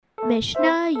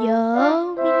Mishnah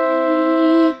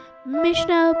Yomi,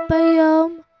 Mishnah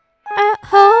Bayom at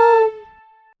home.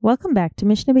 Welcome back to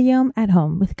Mishnah B'Yom at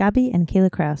Home with Gabi and Kayla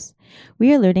Kraus.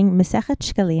 We are learning Masechet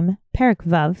Shkalim, Perek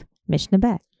Vav, Mishnah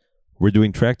Bet. We're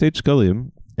doing Tractate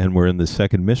Shkalim, and we're in the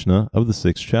second Mishnah of the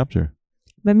 6th chapter.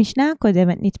 במשנה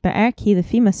הקודמת נתבאר כי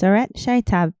לפי מסורת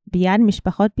שהייתה ביד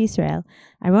משפחות בישראל,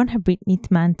 ארון הברית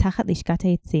נטמן תחת לשכת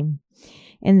העצים.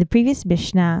 In the previous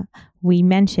Mishnah, we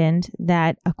mentioned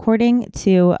that according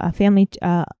to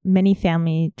many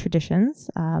family traditions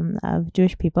of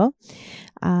Jewish people,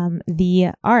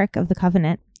 the Ark of the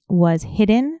Covenant was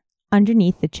hidden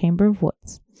underneath the Chamber of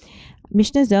Woods.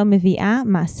 Mishnah zo mevi'ah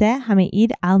ma'aseh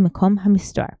ha'me'id al mekom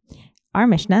ha'mistor. Our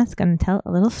Mishnah is going to tell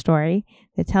a little story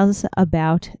that tells us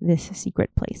about this secret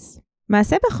place.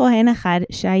 מעשה בכהן אחד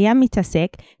שהיה מתעסק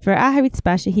וראה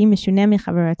הרצפה שהיא משונה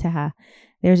מחברותיה.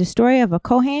 There's a story of a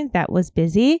Kohen that was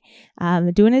busy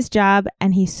doing his job,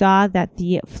 and he saw that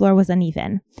the floor was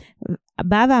uneven.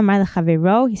 Bava amar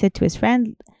lechavero, he said to his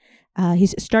friend, he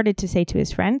started to say to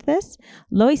his friend this,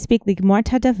 lo yispik ligmor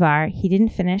tadavar, he didn't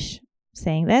finish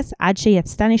saying this, ad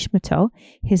sheyatzta nishmato,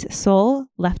 his soul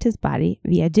left his body,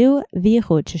 v'yadu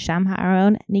v'yichud shesham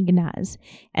ha'aron nignaz,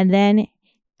 and then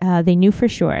they knew for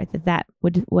sure that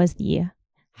was the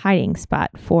hiding spot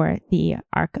for the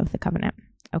Ark of the Covenant.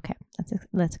 Okay,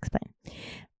 let's explain.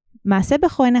 מעשה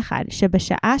בכהן אחד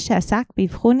שבשעה שעסק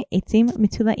באבחון עצים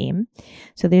מתולעים.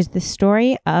 So there's the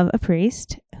story of a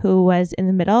priest who was in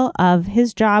the middle of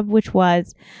his job, which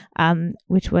was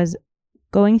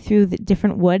going through the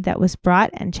different wood that was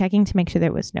brought and checking to make sure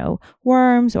there was no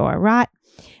worms or rot,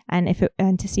 and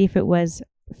to see if it was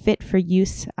fit for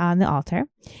use on the altar.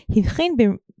 הבחין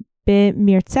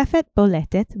במרצפת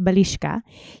בולטת בלשכה.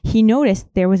 He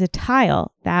noticed there was a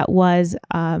tile that was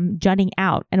jutting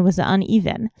out and was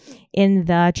uneven in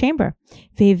the chamber.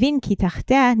 והבין כי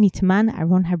תחתיה נטמן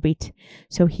ארון הברית.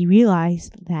 So he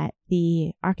realized that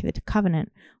the Ark of the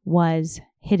Covenant was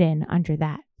hidden under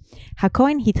that.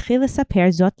 הכהן התחיל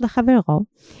לספר זאת לחברו.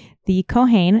 The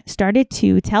Kohen started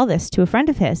to tell this to a friend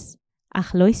of his.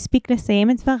 אך לא הספיק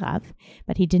לסיים את דבריו,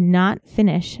 but he did not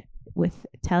finish with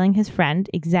telling his friend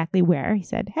exactly where. He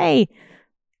said, hey,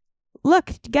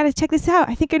 look, you got to check this out.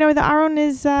 I think I know where the Aron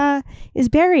is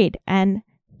buried. And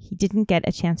he didn't get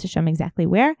a chance to show him exactly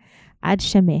where. Ad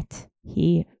shemet,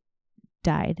 he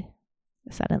died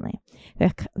suddenly.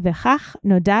 V'chach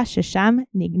noda shesham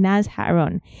nignaz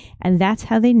ha'aron. And that's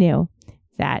how they knew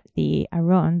that the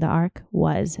Aron, the Ark,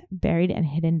 was buried and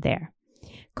hidden there.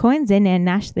 כהן זה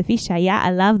נענש לפי שהיה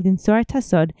עליו לנצור את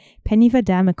הסוד, פן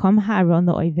יוודע מקום הארון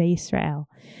לאויבי ישראל.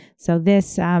 So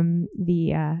this,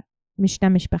 the Mishnah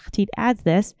Mishpachtit adds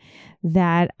this,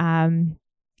 that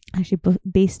actually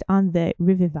based on the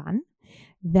Rivivan,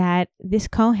 that this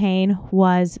Kohen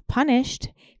was punished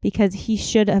because he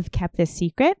should have kept this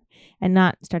secret and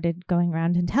not started going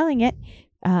around and telling it,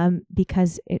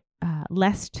 because it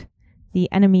lest the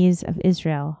enemies of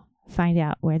Israel find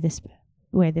out where this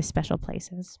special place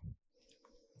is.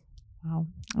 Wow.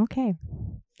 Okay.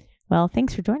 Well,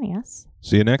 thanks for joining us.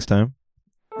 See you next time.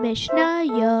 Mishnah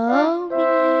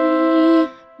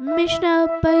Yomi, Mishnah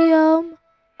Bayom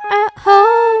at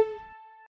home.